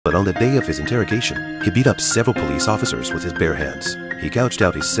But on the day of his interrogation, he beat up several police officers with his bare hands. He gouged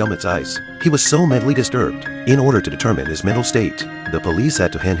out his cellmate's eyes. He was so mentally disturbed. In order to determine his mental state, the police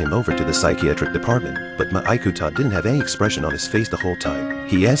had to hand him over to the psychiatric department. But Mariko didn't have any expression on his face the whole time.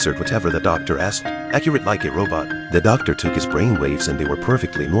 He answered whatever the doctor asked, accurate like a robot. The doctor took his brain waves and they were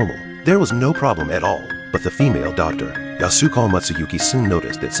perfectly normal. There was no problem at all. But the female doctor, Yasuko Matsuyuki, soon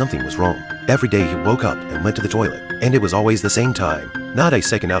noticed that something was wrong. Every day he woke up and went to the toilet, and it was always the same time, not a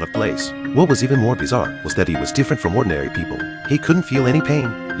second out of place. What was even more bizarre was that he was different from ordinary people. He couldn't feel any pain.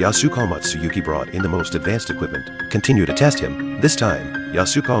 Yasuko Matsuyuki brought in the most advanced equipment, continued to test him. This time,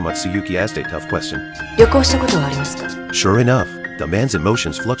 Yasuko Matsuyuki asked a tough question. Sure enough, the man's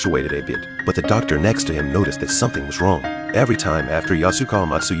emotions fluctuated a bit, but the doctor next to him noticed that something was wrong. Every time after Yasuko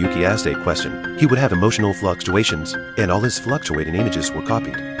Matsuyuki asked a question, he would have emotional fluctuations, and all his fluctuating images were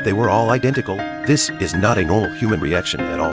copied. They were all identical. This is not a normal human reaction at all.